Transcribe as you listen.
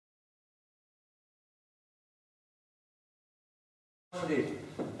Indeed.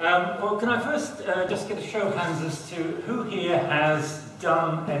 Well, can I first just get a show of hands as to who here has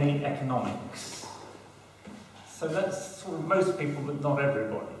done any economics? So that's sort of most people, but not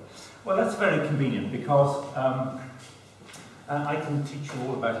everybody. Well, that's very convenient because I can teach you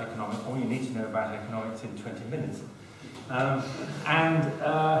all about economics, all you need to know about economics in 20 minutes.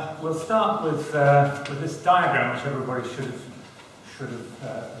 We'll start with this diagram, which everybody should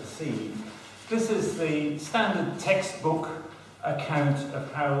have received. This is the standard textbook account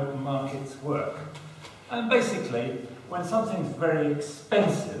of how markets work. And basically, when something's very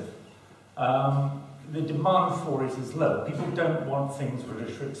expensive, the demand for it is low. People don't want things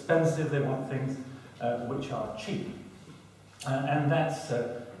which are expensive, they want things which are cheap. And that's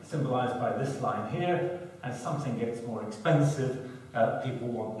symbolized by this line here. As something gets more expensive, people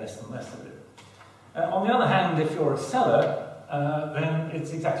want less and less of it. On the other hand, if you're a seller, then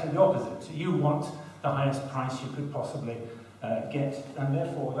it's exactly the opposite. You want the highest price you could possibly get, and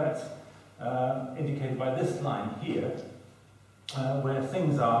therefore that's indicated by this line here, where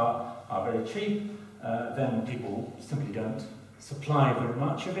things are very cheap, then people simply don't supply very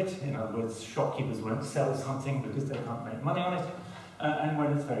much of it. In other words, shopkeepers won't sell something because they can't make money on it, and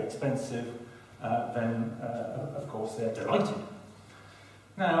when it's very expensive, then of course they're delighted.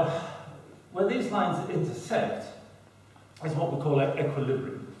 Now, where these lines intersect is what we call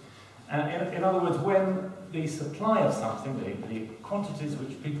equilibrium. In other words, when the supply of something, the quantities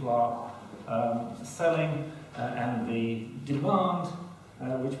which people are selling, and the demand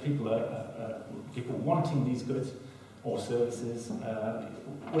which people wanting these goods or services,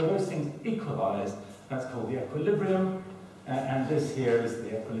 where those things equalize, that's called the equilibrium. And this here is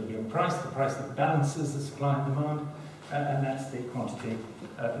the equilibrium price, the price that balances the supply and demand, and that's the quantity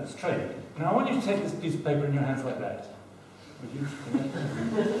that's traded. Now I want you to take this piece of paper in your hands like that. Would you?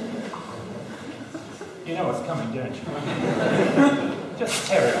 You know what's coming, don't you? Just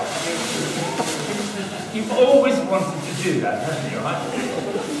tear it off. You've always wanted to do that, haven't you, right?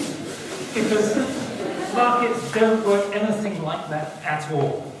 Because markets don't work anything like that at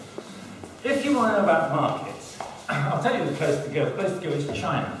all. If you want to know about markets, I'll tell you the place to go. The place to go is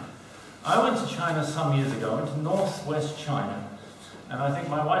China. I went to China some years ago. I went to northwest China, and I think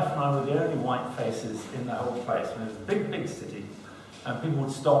my wife and I were the only white faces in that whole place. And it was a big, big city, and people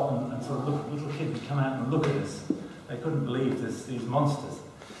would stop and sort of look. Little kids would come out and look at us. They couldn't believe these monsters.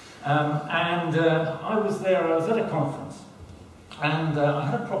 I was there. I was at a conference, and I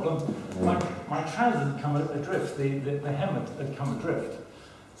had a problem. My trousers had come adrift. The hem had come adrift.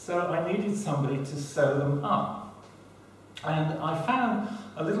 So I needed somebody to sew them up. And I found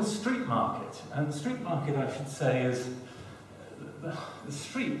a little street market, and the street market, I should say, is the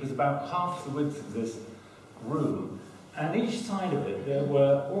street was about half the width of this room, and each side of it there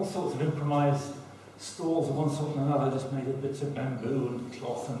were all sorts of improvised stalls of one sort and another, just made of bits of bamboo and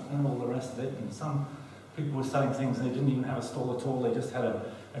cloth and all the rest of it. And some people were selling things and they didn't even have a stall at all, they just had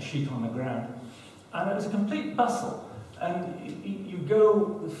a sheet on the ground. And it was a complete bustle. And you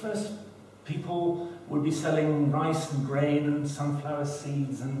go, the first people would be selling rice and grain and sunflower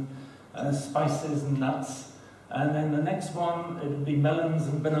seeds and spices and nuts. And then the next one, it would be melons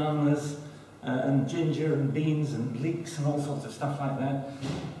and bananas and ginger and beans and leeks and all sorts of stuff like that.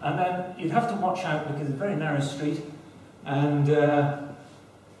 And then you'd have to watch out because it's a very narrow street. And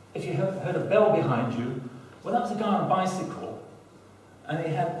if you heard a bell behind you, well, that was a guy on a bicycle. And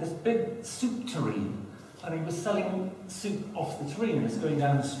he had this big soup tureen. And he was selling soup off the tureen. He was going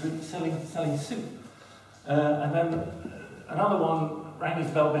down the street selling soup. And then another one rang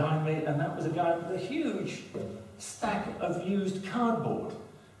his bell behind me, and that was a guy with a huge stack of used cardboard.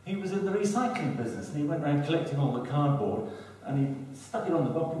 He was in the recycling business, and he went around collecting all the cardboard, and he stuck it on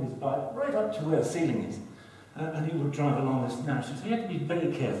the bottom of his bike, right up to where the ceiling is. And he would drive along this narrow street. So you had to be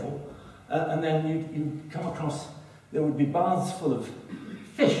very careful. And then you'd come across, there would be baths full of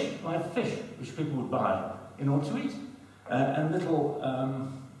fish, live fish, which people would buy in order to eat. And little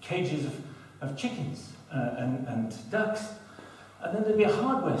cages of chickens and ducks. And then there'd be a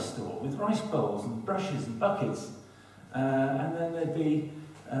hardware store with rice bowls and brushes and buckets. And then there'd be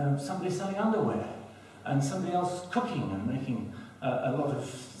somebody selling underwear, and somebody else cooking and making a lot of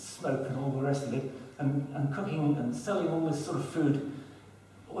smoke and all the rest of it, and cooking and selling all this sort of food.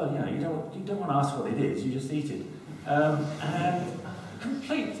 Well, you know, you don't want to ask what it is, you just eat it. And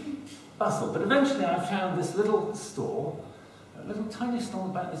complete bustle. But eventually I found this little stall, a little tiny stall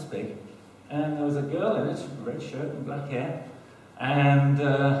about this big, and there was a girl in it, red shirt and black hair, and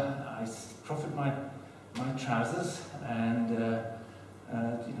I proffered my trousers and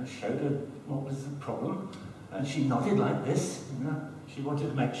showed her what was the problem, and she nodded like this. She wanted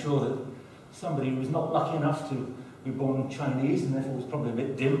to make sure that somebody who was not lucky enough to we were born Chinese and therefore was probably a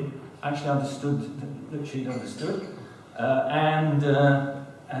bit dim. Actually understood that she'd understood.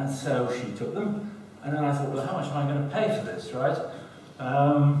 And so she took them. And then I thought, well, how much am I going to pay for this, right?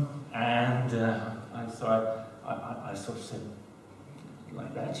 I sort of said,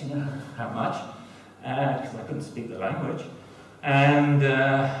 like that, you know, how much? Because I couldn't speak the language. And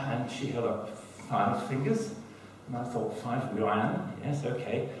she held up 5 fingers. And I thought, 5 yuan, yes,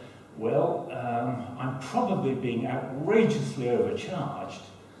 okay. Well, I'm probably being outrageously overcharged,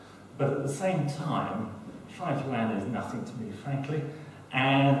 but at the same time, 5 yuan is nothing to me, frankly,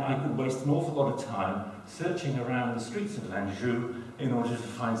 and I could waste an awful lot of time searching around the streets of Lanzhou in order to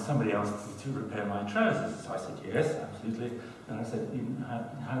find somebody else to repair my trousers. So I said, yes, absolutely. And I said,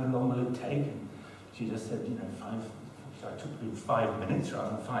 how long will it take? And she just said, you know, so it took me 5 minutes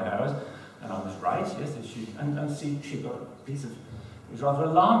rather than 5 hours. And I was right, yes. And she got a piece of, it was rather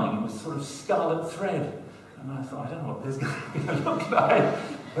alarming. It was sort of scarlet thread. And I thought, I don't know what this is going to look like.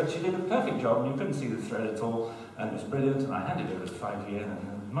 But she did a perfect job, and you couldn't see the thread at all. And it was brilliant. And I handed over the 5 yen, and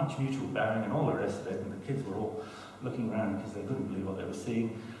there was much mutual bowing and all the rest of it. And the kids were all looking around because they couldn't believe what they were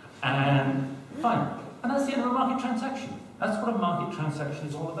seeing. And fine. And that's the end of a market transaction. That's what a market transaction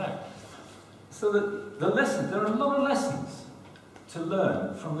is all about. So the lesson, there are a lot of lessons to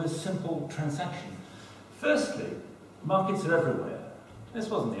learn from this simple transaction. Firstly, markets are everywhere. This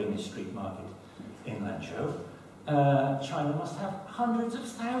wasn't the only street market in Lanzhou. China must have hundreds of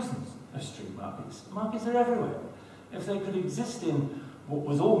thousands of street markets. Markets are everywhere. If they could exist in what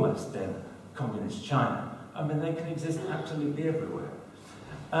was almost then communist China, I mean, they can exist absolutely everywhere.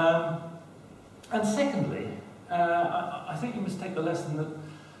 And secondly, I think you must take the lesson that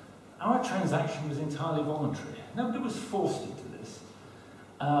our transaction was entirely voluntary. Nobody was forced into this.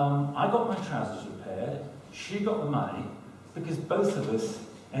 I got my trousers repaired, she got the money, because both of us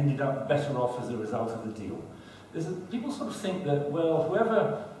ended up better off as a result of the deal. People sort of think that, well,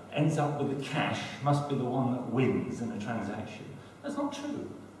 whoever ends up with the cash must be the one that wins in a transaction. That's not true.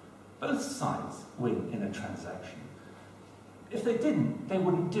 Both sides win in a transaction. If they didn't, they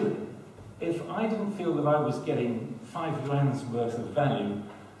wouldn't do it. If I didn't feel that I was getting 5 yuan's worth of value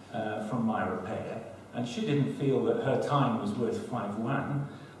from my repair, and she didn't feel that her time was worth 5 yuan,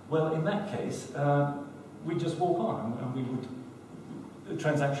 well, in that case, we'd just walk on, and the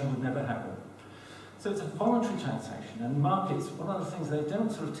transaction would never happen. So it's a voluntary transaction, and markets, one of the things they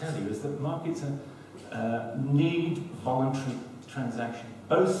don't sort of tell you is that markets need voluntary transaction.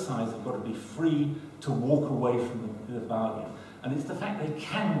 Both sides have got to be free to walk away from the bargain. And it's the fact they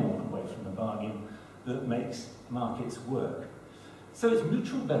can walk away from the bargain that makes markets work. So it's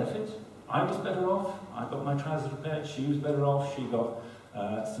mutual benefit. I was better off, I got my trousers repaired, she was better off, she got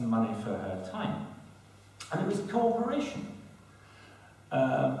some money for her time. And it was cooperation.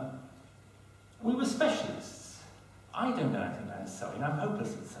 We were specialists. I don't know anything about sewing, I'm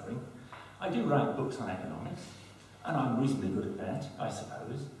hopeless at sewing. I do write books on economics, and I'm reasonably good at that, I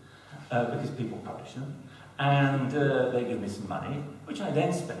suppose, because people publish them. And they give me some money, which I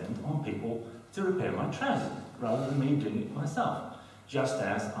then spend on people to repair my trousers, rather than me doing it myself. Just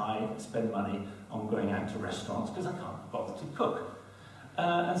as I spend money on going out to restaurants because I can't bother to cook.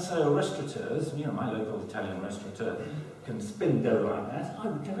 And so restaurateurs, you know, my local Italian restaurateur can spin dough like that. I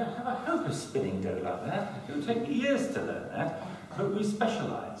would never have a hope of spinning dough like that. It would take years to learn that, but we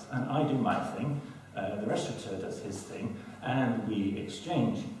specialise, and I do my thing, the restaurateur does his thing, and we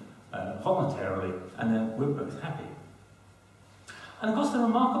exchange voluntarily, and then we're both happy. And of course the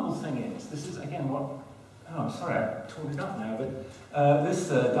remarkable thing is, this is again what, oh, I'm sorry, I torn it up now, but this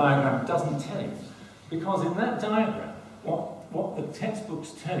diagram doesn't tell you. Because in that diagram, what the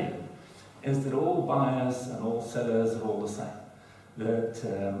textbooks tell you is that all buyers and all sellers are all the same. That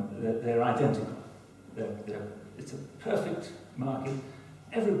they're identical. It's a perfect market.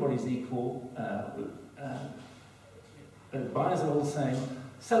 Everybody's equal. The buyers are all the same,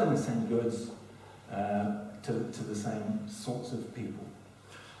 selling the same goods to the same sorts of people.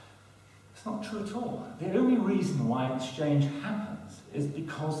 It's not true at all. The only reason why exchange happens is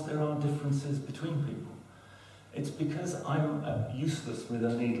because there are differences between people. It's because I'm useless with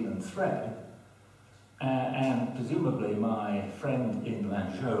a needle and thread, and presumably my friend in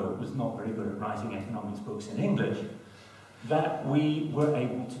Lanzhou was not very good at writing economics books in English, that we were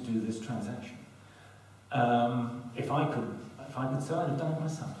able to do this transaction. If I could sew, I'd have done it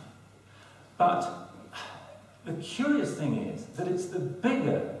myself. But the curious thing is that it's the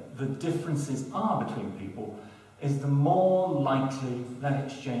bigger the differences are between people, is the more likely that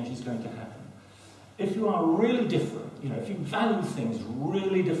exchange is going to happen. If you are really different, you know, if you value things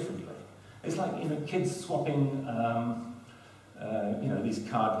really differently, it's like, you know, kids swapping you know, these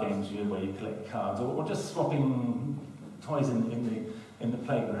card games where you collect cards, or just swapping toys in the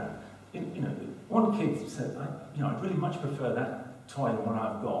playground. You know, one kid said, I'd really much prefer that toy than one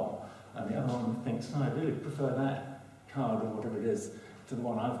I've got, and the other one thinks, no, I really prefer that card or whatever it is to the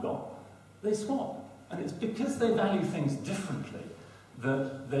one I've got. They swap, and it's because they value things differently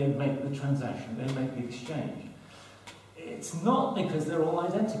that they make the transaction, they make the exchange. It's not because they're all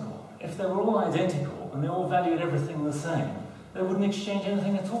identical. If they were all identical and they all valued everything the same, they wouldn't exchange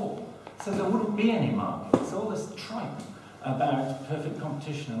anything at all. So there wouldn't be any markets. All this tripe about perfect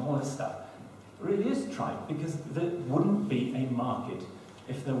competition and all this stuff really is tripe, because there wouldn't be a market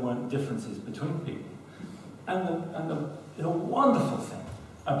if there weren't differences between people. And the wonderful thing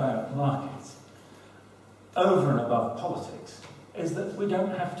about markets, over and above politics, is that we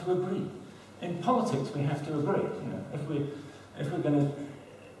don't have to agree. In politics, we have to agree. You know, if we're going to,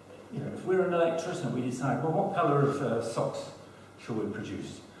 you know, if we're an electrician and we decide, well, what colour of socks shall we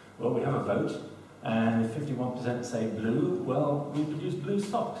produce? Well, we have a vote, and if 51% say blue, well, we produce blue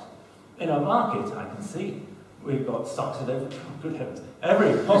socks. In our market, I can see we've got socks at every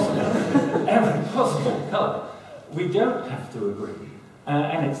possible colour. We don't have to agree,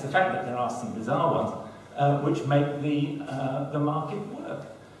 and it's the fact that there are some bizarre ones which make the market work.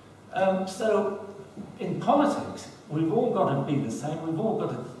 So, in politics, we've all got to be the same. We've all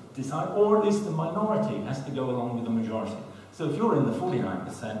got to decide, or at least the minority has to go along with the majority. So, if you're in the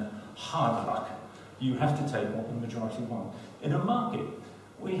 49%, hard luck. You have to take what the majority want. In a market,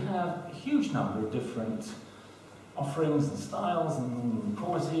 we have a huge number of different offerings and styles and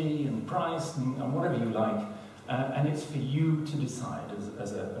quality and price and whatever you like, and it's for you to decide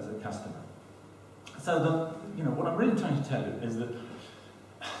as a customer. So you know, what I'm really trying to tell you is that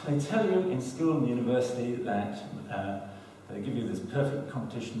they tell you in school and university that they give you this perfect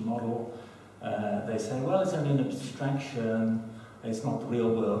competition model. They say, well, it's only an abstraction, it's not the real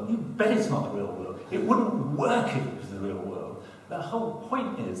world. You bet it's not the real world. It wouldn't work if it was the real world. The whole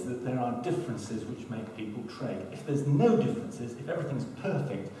point is that there are differences which make people trade. If there's no differences, if everything's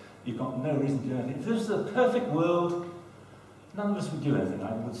perfect, you've got no reason to do anything. If this was a perfect world, none of us would do anything.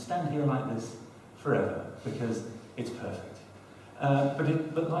 I would stand here like this forever because it's perfect.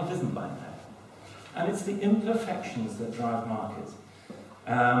 But life isn't like that. And it's the imperfections that drive markets.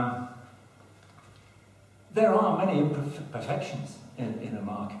 There are many imperfections in a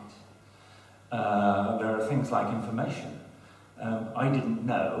market. There are things like information. I didn't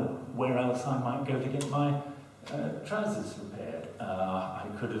know where else I might go to get my trousers repaired. I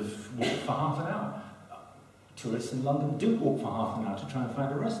could have walked for half an hour. Tourists in London do walk for half an hour to try and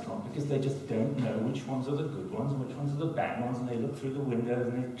find a restaurant because they just don't know which ones are the good ones, which ones are the bad ones, and they look through the windows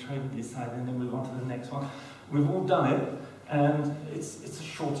and they try to decide and then move on to the next one. We've all done it, and it's a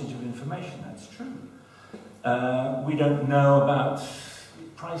shortage of information, that's true. We don't know about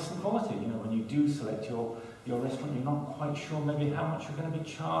price and quality. You know, when you do select your restaurant, you're not quite sure maybe how much you're going to be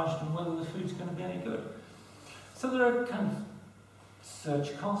charged and whether the food's going to be any good. So there are kind of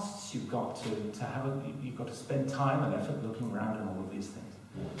search costs. You've got to spend time and effort looking around and all of these things.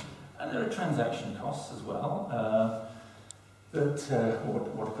 And there are transaction costs as well.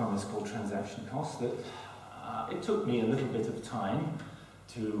 What economists call transaction costs. That it took me a little bit of time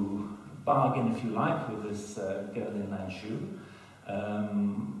to bargain, if you like, with this girl in Lanzhou.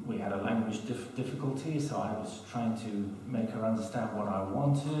 We had a language difficulty, so I was trying to make her understand what I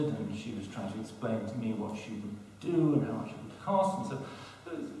wanted, and she was trying to explain to me what she would do and how much it would cost, and so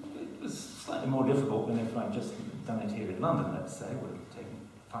it was slightly more difficult than if I'd just done it here in London, let's say. It would have taken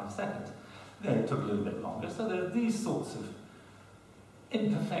 5 seconds. Then it took a little bit longer. So there are these sorts of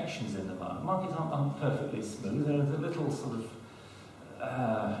imperfections in the market. Markets aren't perfectly smooth. There are the little sort of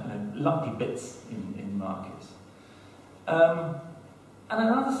lumpy bits in markets. And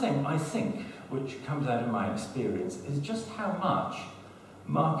another thing, I think, which comes out of my experience, is just how much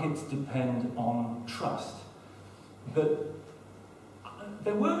markets depend on trust. But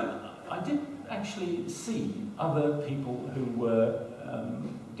I did actually see other people who were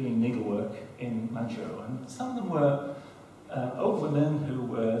doing needlework in Lanzhou, and some of them were old women who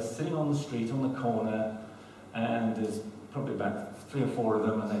were sitting on the street on the corner, and there's probably about 3 or 4 of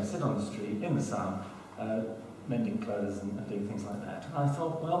them, and they sit on the street in the sun, mending clothes and doing things like that. And I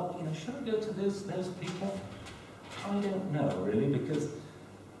thought, well, you know, should I go to those people? I don't know, really, because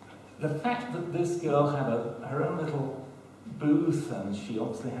the fact that this girl had her own little booth, and she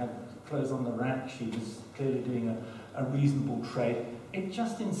obviously had clothes on the rack, she was clearly doing a reasonable trade, it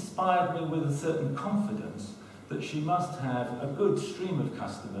just inspired me with a certain confidence that she must have a good stream of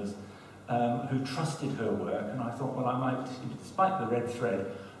customers who trusted her work. And I thought, well, I might, despite the red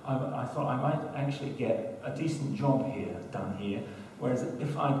thread, I thought I might actually get a decent job done here, whereas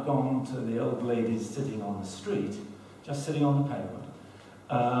if I'd gone to the old ladies sitting on the street, just sitting on the pavement,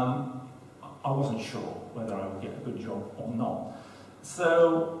 I wasn't sure whether I would get a good job or not.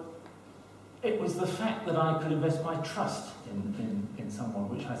 So it was the fact that I could invest my trust in someone,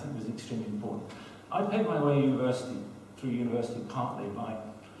 which I think was extremely important. I paid my way through university partly by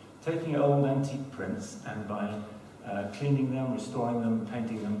taking old antique prints and by cleaning them, restoring them,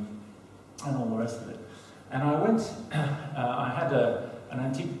 painting them, and all the rest of it. And I went, I had an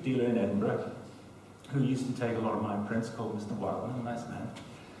antique dealer in Edinburgh who used to take a lot of my prints, called Mr. Wildman, a nice man.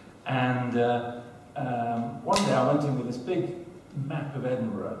 And one day I went in with this big map of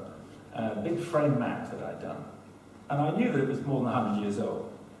Edinburgh, big frame map that I'd done. And I knew that it was more than 100 years old.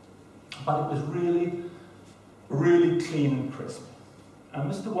 But it was really, really clean and crisp. And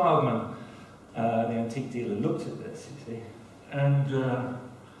Mr. Wildman, the antique dealer, looked at this, you see, and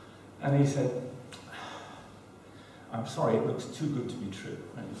he said, "I'm sorry, it looks too good to be true."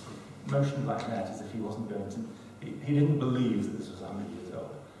 And he motioned like that as if he wasn't going to, he didn't believe that this was 100 years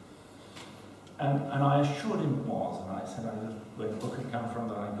old. And I assured him it was, and I said where the book had come from,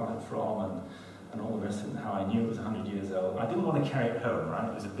 that I got it from, and all the rest of it, and how I knew it was 100 years old. I didn't want to carry it home, right?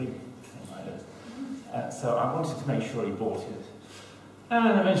 It was a big thing like this. So I wanted to make sure he bought it.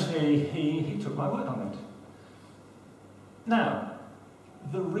 And eventually he took my word on it. Now,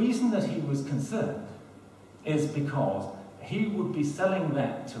 the reason that he was concerned is because he would be selling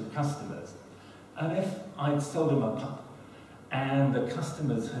that to customers, and if I'd sold him a pup, and the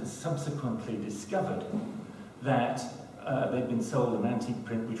customers had subsequently discovered that they'd been sold an antique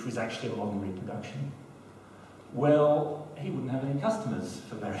print which was actually a modern reproduction, well, he wouldn't have any customers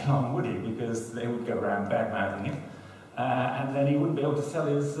for very long, would he? Because they would go around bad-mouthing him, and then he wouldn't be able to sell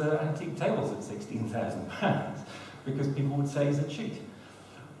his antique tables at £16,000 because people would say he's a cheat.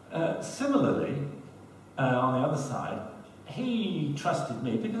 Similarly, on the other side, he trusted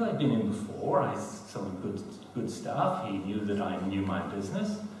me because I'd been in before. I sold him good stuff. He knew that I knew my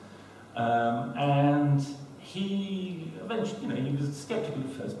business, and he eventually, he was skeptical at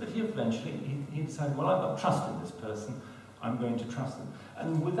first, but he decided, well, I've got trust in this person. I'm going to trust them.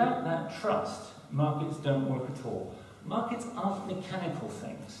 And without that trust, markets don't work at all. Markets aren't mechanical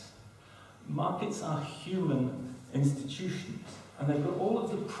things. Markets are human institutions, and they've got all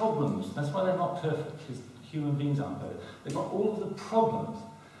of the problems. That's why they're not perfect, because human beings aren't perfect. They've got all of the problems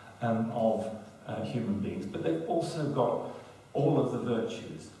of human beings, but they've also got all of the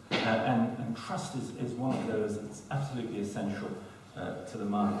virtues. And trust is one of those that's absolutely essential to the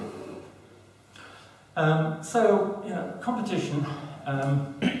market. So, competition,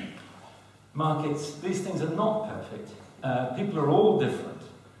 markets, these things are not perfect. People are all different,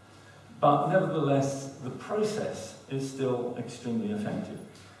 but nevertheless, the process is still extremely effective.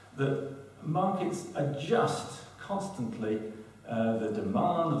 The markets adjust constantly the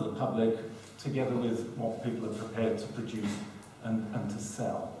demand of the public together with what people are prepared to produce and to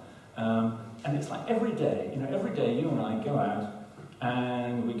sell. And it's like every day you and I go out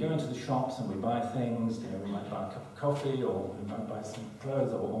and we go into the shops and we buy things, we might buy a cup of coffee or we might buy some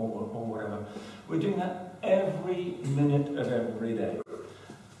clothes or whatever. We're doing that every minute of every day.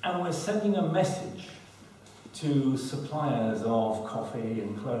 And we're sending a message to suppliers of coffee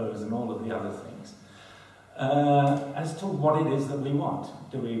and clothes and all of the other things as to what it is that we want.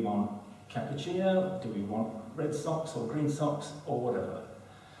 Do we want cappuccino? Do we want red socks or green socks or whatever?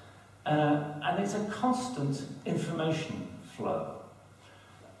 And it's a constant information flow.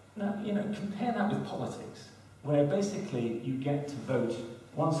 Now, compare that with politics, where basically you get to vote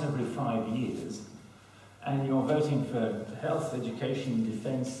once every 5 years, and you're voting for health, education,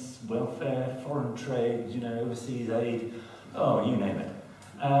 defence, welfare, foreign trade, overseas aid, you name it.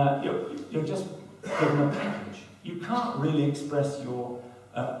 You're just given a package. You can't really express your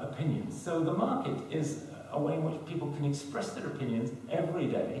opinions. So the market is a way in which people can express their opinions every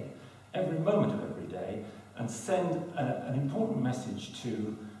day, every moment of every day, and send an important message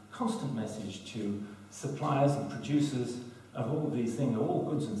constant message to suppliers and producers of all these things, all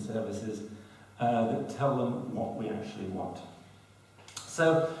goods and services, that tell them what we actually want.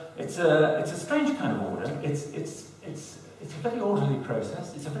 So it's a strange kind of order. It's a very orderly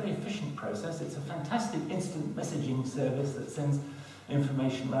process. It's a very efficient process. It's a fantastic instant messaging service that sends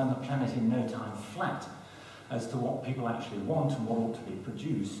information around the planet in no time flat as to what people actually want and what ought to be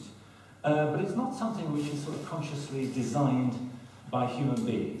produced. But it's not something which is sort of consciously designed by human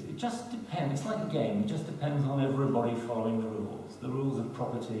beings. It just depends. It's like a game. It just depends on everybody following the rules of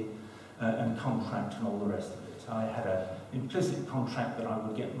property and contract and all the rest of it. I had an implicit contract that I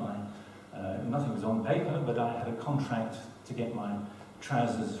would get nothing was on paper, but I had a contract to get my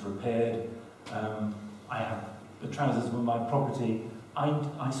trousers repaired. I have the trousers were my property.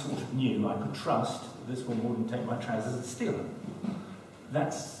 I sort of knew I could trust that this woman wouldn't take my trousers and steal them.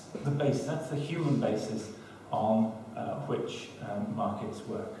 That's the base. That's the human basis on which markets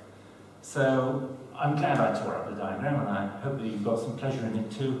work. So I'm glad I tore up the diagram, and I hope that you've got some pleasure in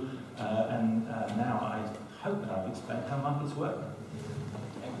it too. And now I hope that I've explained how markets work.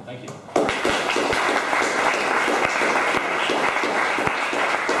 Thank you.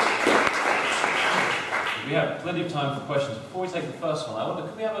 We have plenty of time for questions. Before we take the first one, I wonder,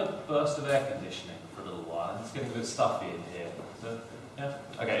 could we have a burst of air conditioning for a little while? It's getting a bit stuffy in here. So, yeah?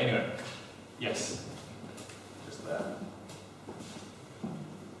 Okay, anyway. Yes. Just there.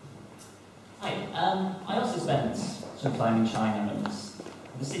 Hi. I also spent some time in China, and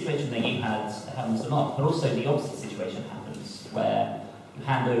the situation that you had happens a lot, but also the opposite situation happens, where you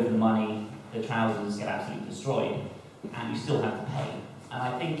hand over the money, the trousers get absolutely destroyed, and you still have to pay. And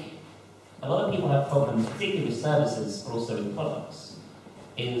I think a lot of people have problems, particularly with services, but also with products,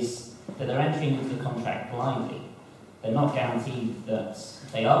 is that they're entering into the contract blindly. They're not guaranteed that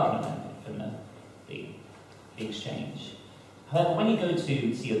they are going to benefit from the exchange. However, when you go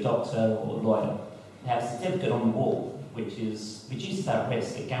to see a doctor or a lawyer, they have a certificate on the wall which reduces that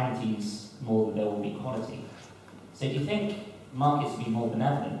risk. It guarantees more that there will be quality. So do you think markets would be more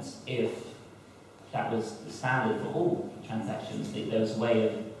benevolent if that was the standard for all transactions, that there was a way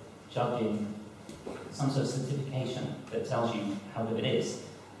of judging some sort of certification that tells you how good it is?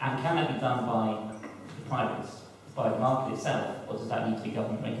 And can that be done by the privates, by the market itself, or does that need to be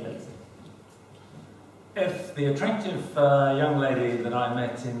government regulated? If the attractive young lady that I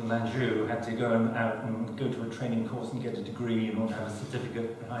met in Lanzhou had to go out and go to a training course and get a degree in order to have a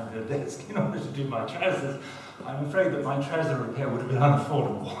certificate behind her desk in order to do my trousers, I'm afraid that my trouser repair would have been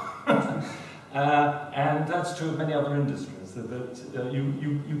unaffordable. And that's true of many other industries, that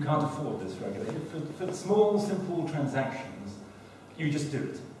you can't afford this regulation. For small, simple transactions, you just do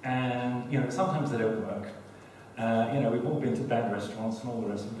it. And sometimes they don't work. We've all been to bad restaurants and all the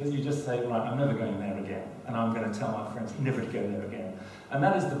rest of it. You just say, right, I'm never going there again. And I'm going to tell my friends never to go there again. And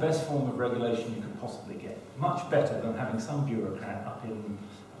that is the best form of regulation you could possibly get. Much better than having some bureaucrat up in,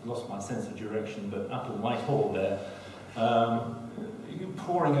 I've lost my sense of direction, but up in Whitehall there,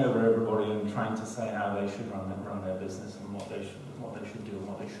 pouring over everybody and trying to say how they should run their business and what they should do and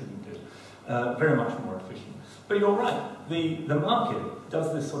what they shouldn't do. Very much more efficient. But you're right, the market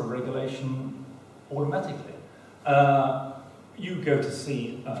does this sort of regulation automatically. You go to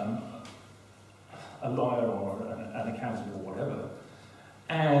see a lawyer or an accountant or whatever,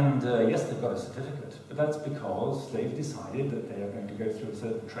 and yes, they've got a certificate, but that's because they've decided that they are going to go through a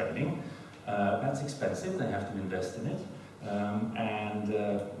certain training. That's expensive, they have to invest in it, and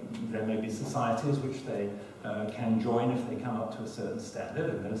there may be societies which they can join if they come up to a certain standard,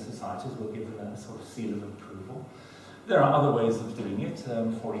 and those societies will give them a sort of seal of approval. There are other ways of doing it.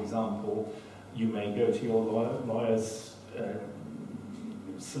 For example, you may go to your lawyer's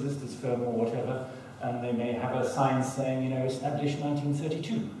solicitor's firm or whatever, and they may have a sign saying, established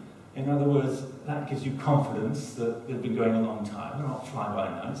 1932. In other words, that gives you confidence that they've been going a long time. They're not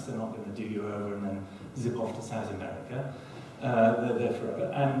fly-by-nights. They're not going to do you over and then zip off to South America. They're there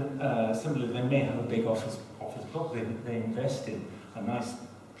forever. And similarly, they may have a big office block. They invest in a nice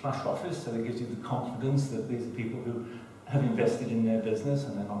plush office, so it gives you the confidence that these are people who have invested in their business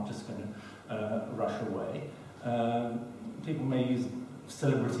and they're not just going to rush away. People may use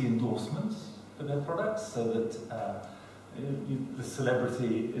celebrity endorsements for their products, so that the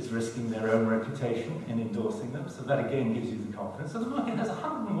celebrity is risking their own reputation in endorsing them, so that again gives you the confidence. So the market has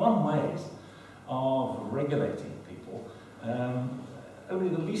 101 ways of regulating people, only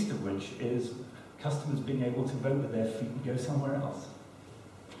the least of which is customers being able to vote with their feet and go somewhere else.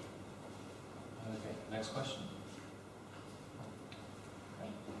 Okay, next question.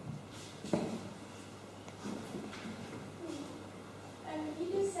 You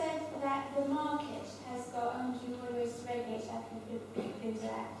just said that the market has got 101 ways to regulate how people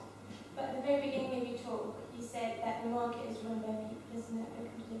interact. But at the very beginning of your talk, you said that the market is run by people, isn't it?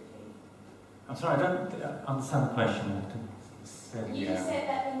 Completely. I'm sorry, I don't understand the question. You just said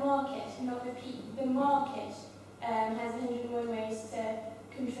that the market, not the people, the market has 101 ways to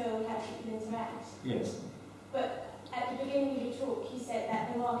control how people interact. Yes. But at the beginning of your talk, you said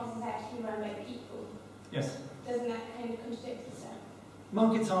that the market is actually run by people. Yes. Doesn't that kind of contradict itself?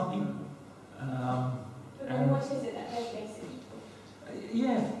 Markets are people. But then what is it that regulates the people?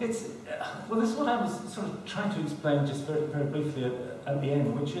 Yeah, it's well. This is what I was sort of trying to explain just very, very briefly at the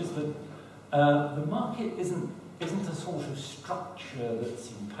end, which is that the market isn't a sort of structure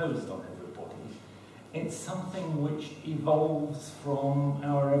that's imposed on everybody. It's something which evolves from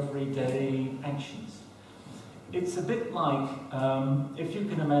our everyday actions. It's a bit like, if you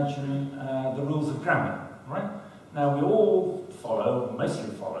can imagine the rules of grammar, right? Now we all follow,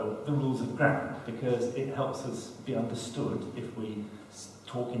 mostly follow, the rules of grammar because it helps us be understood if we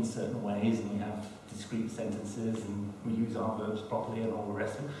talk in certain ways and we have discrete sentences and we use our verbs properly and all the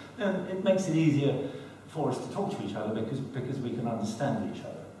rest of it. And it makes it easier for us to talk to each other because we can understand each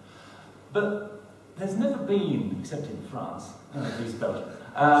other. But there's never been, except in France, at least Belgium,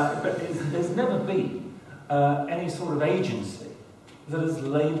 there's never been any sort of agency that has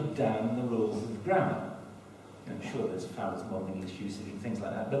laid down the rules of grammar. I'm sure there's Fowler's modern English usage and things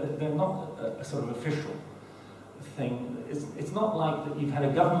like that, but they're not a sort of official thing. It's not like that you've had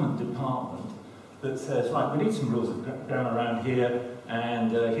a government department that says, right, we need some rules of grammar around here,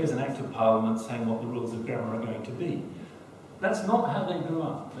 and here's an act of parliament saying what the rules of grammar are going to be. That's not how they grew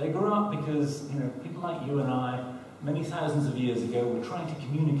up. They grew up because, you know, people like you and I, many thousands of years ago, were trying to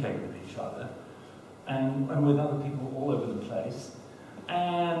communicate with each other and with other people all over the place.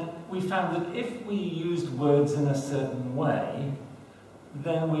 And we found that if we used words in a certain way,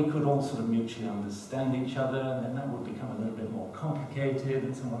 then we could all sort of mutually understand each other, and then that would become a little bit more complicated,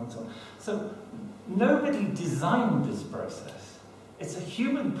 and so on and so on. So nobody designed this process. It's a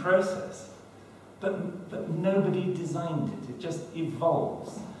human process, but nobody designed it. It just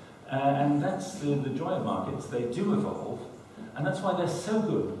evolves. And that's the joy of markets. They do evolve, and that's why they're so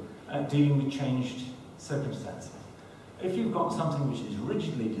good at dealing with changed circumstances. If you've got something which is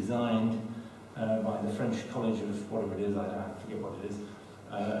rigidly designed by the French College of whatever it is, I forget what it is,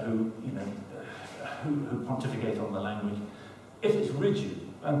 who pontificate on the language, if it's rigid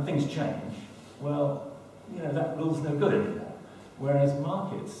and things change, well, you know, that rule's no good anymore. Whereas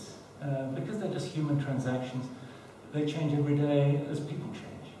markets, because they're just human transactions, they change every day as people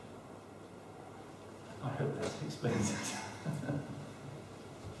change. I hope that explains it.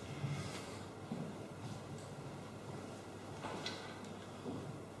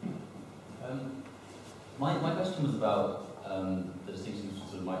 My question was about the distinction between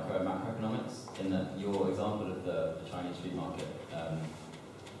sort of micro and macroeconomics, in that your example of the Chinese street market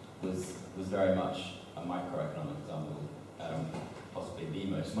was very much a microeconomic example, possibly the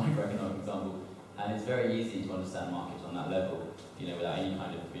most microeconomic example, and it's very easy to understand markets on that level, you know, without any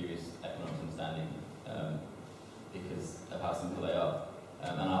kind of previous economic understanding, because of how simple they are.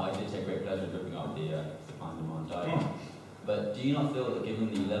 And I did take great pleasure in ripping up the supply and demand diagram. But do you not feel that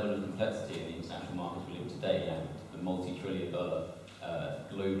given the level of complexity in the international markets we live in today, and the multi-trillion-dollar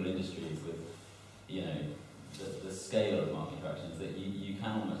global industries with, you know, the scale of market interactions, that you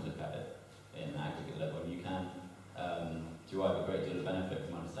can almost look at it in an aggregate level, and you can derive a great deal of benefit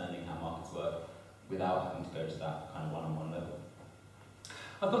from understanding how markets work without having to go to that kind of one-on-one level?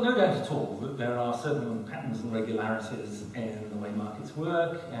 I've got no doubt at all that there are certain patterns and regularities in the way markets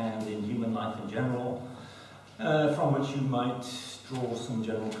work and in human life in general, from which you might draw some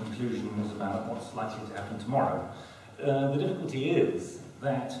general conclusions about what's likely to happen tomorrow. The difficulty is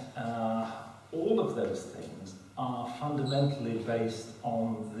that all of those things are fundamentally based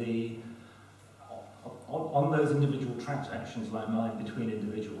on those individual transactions like mine between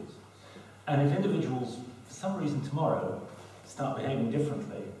individuals. And if individuals, for some reason tomorrow, start behaving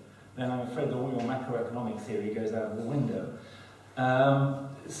differently, then I'm afraid that all your macroeconomic theory goes out of the window.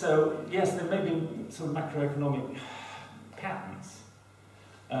 So, yes, there may be sort of macroeconomic patterns,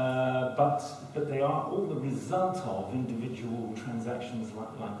 but they are all the result of individual transactions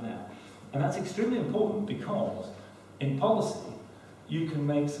like that. And that's extremely important because in policy, you can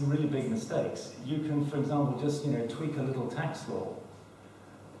make some really big mistakes. You can, for example, just tweak a little tax law,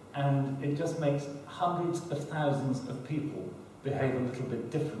 and it just makes hundreds of thousands of people behave a little bit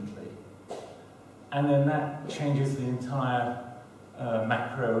differently. And then that changes the entire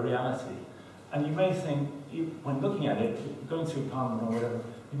macro reality. And you may think, when looking at it, going through Parliament or whatever,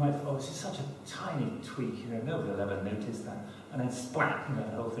 you might think, oh, this is such a tiny tweak, nobody will ever notice that. And then splat,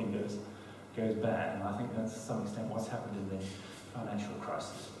 the whole thing goes bad. And I think that's to some extent what's happened in the financial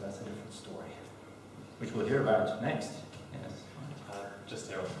crisis, but that's a different story, which we'll hear about next. Yes. Just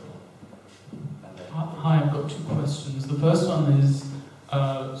here. Hi, I've got two questions. The first one is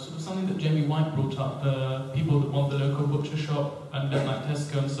sort of something that Jamie White brought up, the people that want the local butcher shop and don't like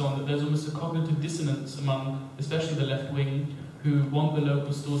Tesco and so on, that there's almost a cognitive dissonance among, especially the left wing, who want the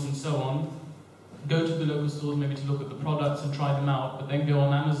local stores and so on, go to the local stores maybe to look at the products and try them out, but then go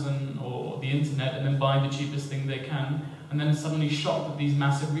on Amazon or the internet and then buy the cheapest thing they can, and then suddenly shocked that these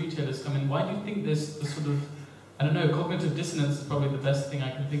massive retailers come in. Why do you think there's the sort of, I don't know, cognitive dissonance is probably the best thing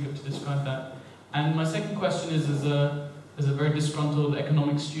I can think of to describe that. And my second question is, as a as a very disgruntled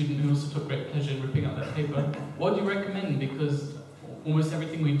economics student who also took great pleasure in ripping out that paper, what do you recommend? Because almost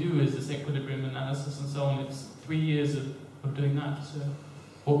everything we do is this equilibrium analysis and so on. It's 3 years of doing that. So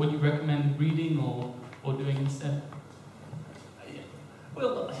what would you recommend reading or doing instead?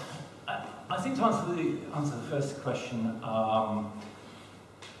 Well, I think to answer the first question, I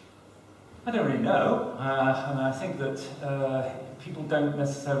don't really know. And I think that people don't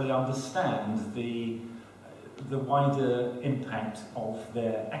necessarily understand the wider impact of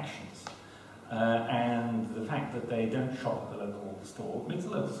their actions. And the fact that they don't shop at the local store means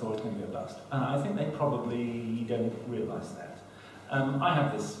the local store is going to go bust. And I think they probably don't realise that. I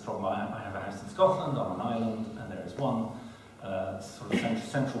have this problem. I have a house in Scotland on an island, and there is one sort of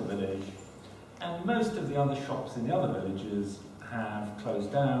central village. And most of the other shops in the other villages have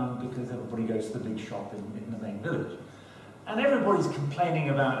closed down because everybody goes to the big shop in the main village. And everybody's complaining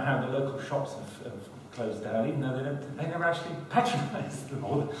about how the local shops have closed down, even though they never actually patronised them,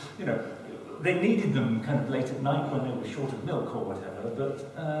 or, you know, they needed them kind of late at night when they were short of milk or whatever, but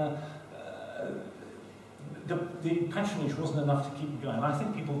the patronage wasn't enough to keep them going. I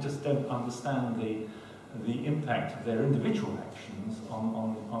think people just don't understand the impact of their individual actions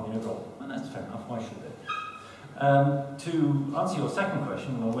on the overall, and that's fair enough, why should they? To answer your second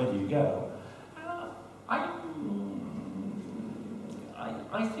question, well, where do you go?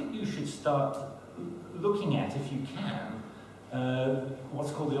 I think you should start looking at, if you can,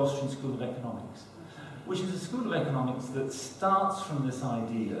 what's called the Austrian School of Economics, which is a school of economics that starts from this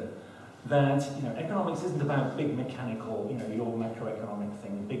idea that, you know, economics isn't about big mechanical, you know, your macroeconomic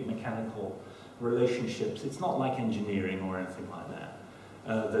thing, big mechanical relationships. It's not like engineering or anything like that.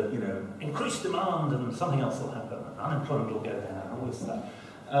 That, you know, increase demand and something else will happen, and unemployment will go down, and all this stuff.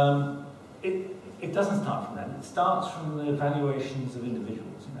 It doesn't start from that. It starts from the evaluations of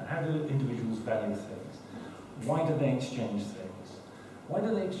individuals. You know, how do individuals value things? Why do they exchange things? Why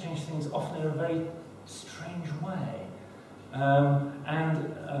do they exchange things often in a very strange way?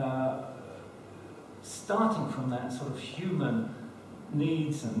 Starting from that sort of human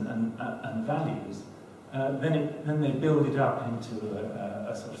needs and values, then they build it up into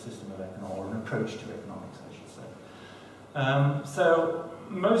a sort of system of economics, or an approach to economics, I should say. So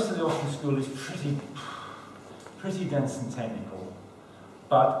most of the Austrian school is pretty dense and technical,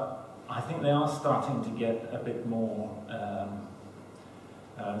 but I think they are starting to get a bit more,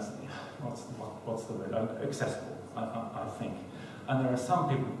 what's the word, accessible, I think. And there are some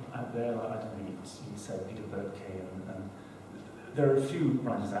people out there, I don't know, you say Peter Bertke, and there are a few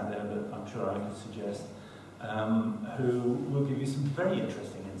writers out there that I'm sure I could suggest, who will give you some very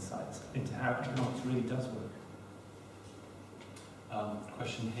interesting insights into how economics really does work.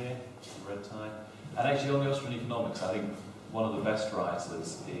 Question here, red tie. And actually on the Austrian economics, I think one of the best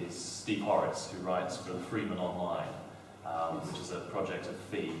writers is Steve Horitz, who writes for the Freeman Online, which is a project of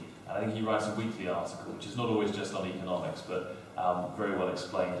Fee. And I think he writes a weekly article, which is not always just on economics, but very well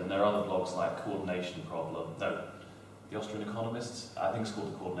explained. And there are other blogs like Coordination Problem. No, the Austrian Economists, I think it's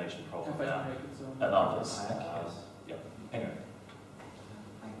called the Coordination Problem now, and others. Yeah. Anyway.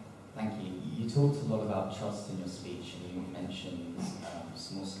 Thank you. You talked a lot about trust in your speech, and you mentioned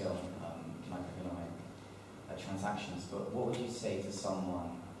small-scale microeconomic transactions. But what would you say to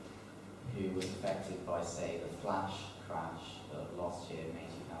someone who was affected by, say, the flash crash of last year, May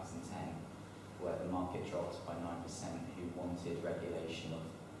 2010, where the market dropped by 9%, who wanted regulation of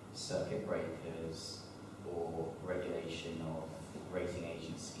circuit breakers or regulation of rating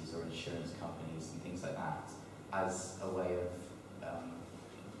agencies or insurance companies and things like that as a way of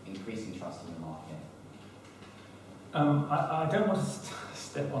increasing trust in the market? I don't want to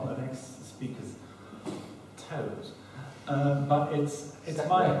step on the next speaker's toes, but it's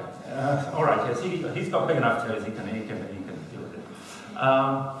my... all right, yes, he's got big enough toes, he can deal with it.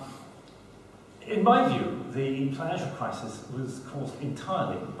 In my view, the financial crisis was caused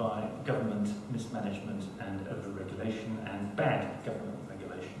entirely by government mismanagement and over-regulation and bad government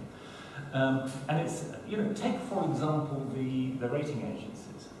regulation. And it's, you know, take for example the rating agencies.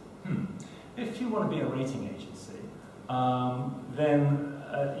 If you want to be a rating agency, then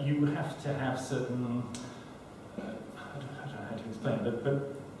you have to have certain, I don't know how to explain it,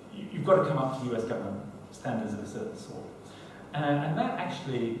 but you've got to come up to US government standards of a certain sort. And that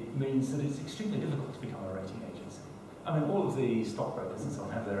actually means that it's extremely difficult to become a rating agency. I mean, all of the stockbrokers and so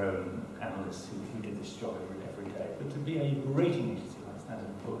on have their own analysts who did this job every day, but to be a rating agency like Standard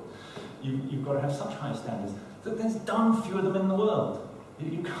 & Poor's, you've got to have such high standards that there's darn few of them in the world.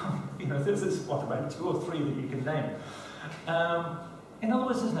 You can't, you know, there's what, about 2 or 3 that you can name. In other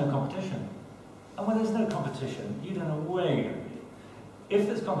words, there's no competition. And when there's no competition, you don't know where you're going to be. If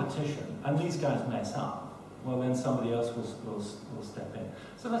there's competition, and these guys mess up, well then somebody else will step in.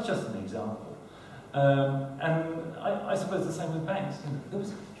 So that's just an example. And I suppose the same with banks. There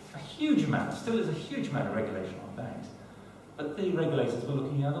was a huge amount, still is a huge amount of regulation on banks, but the regulators were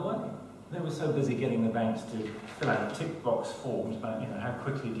looking the other way. They were so busy getting the banks to fill out tick box forms about, how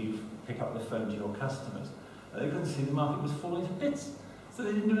quickly do you pick up the phone to your customers. They couldn't see the market was falling to bits, so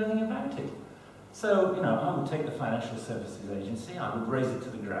they didn't do anything about it. So, I would take the Financial Services Agency, I would raise it to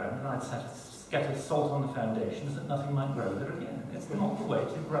the ground, and I'd scatter salt on the foundations that nothing might grow there again. It's not the way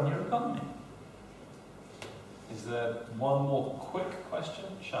to run your economy. Is there one more quick question?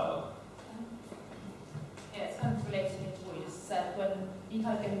 Charlotte? Yeah, it's kind of related to what you just said. When you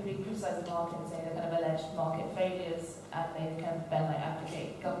kind of everybody criticise the market and say they're kind of alleged market failures and they kind of then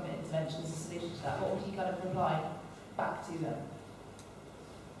advocate government intervention as a solution to that, what would you kind of reply back to them?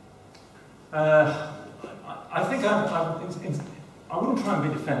 I think I wouldn't try and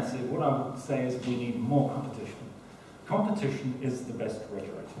be defensive. What I would say is we need more competition. Competition is the best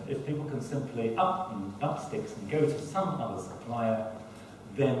regulator. If people can simply up sticks and go to some other supplier,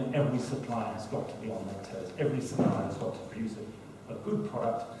 then every supplier has got to be on their toes. Every supplier has got to produce a good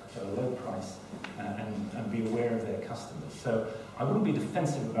product at a low price and be aware of their customers. So I wouldn't be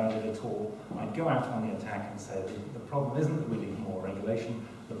defensive about it at all. I'd go out on the attack and say the problem isn't that we need more regulation,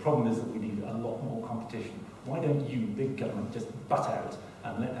 the problem is that we need a lot more competition. Why don't you, big government, just butt out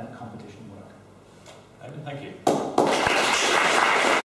and let that competition work? Thank you.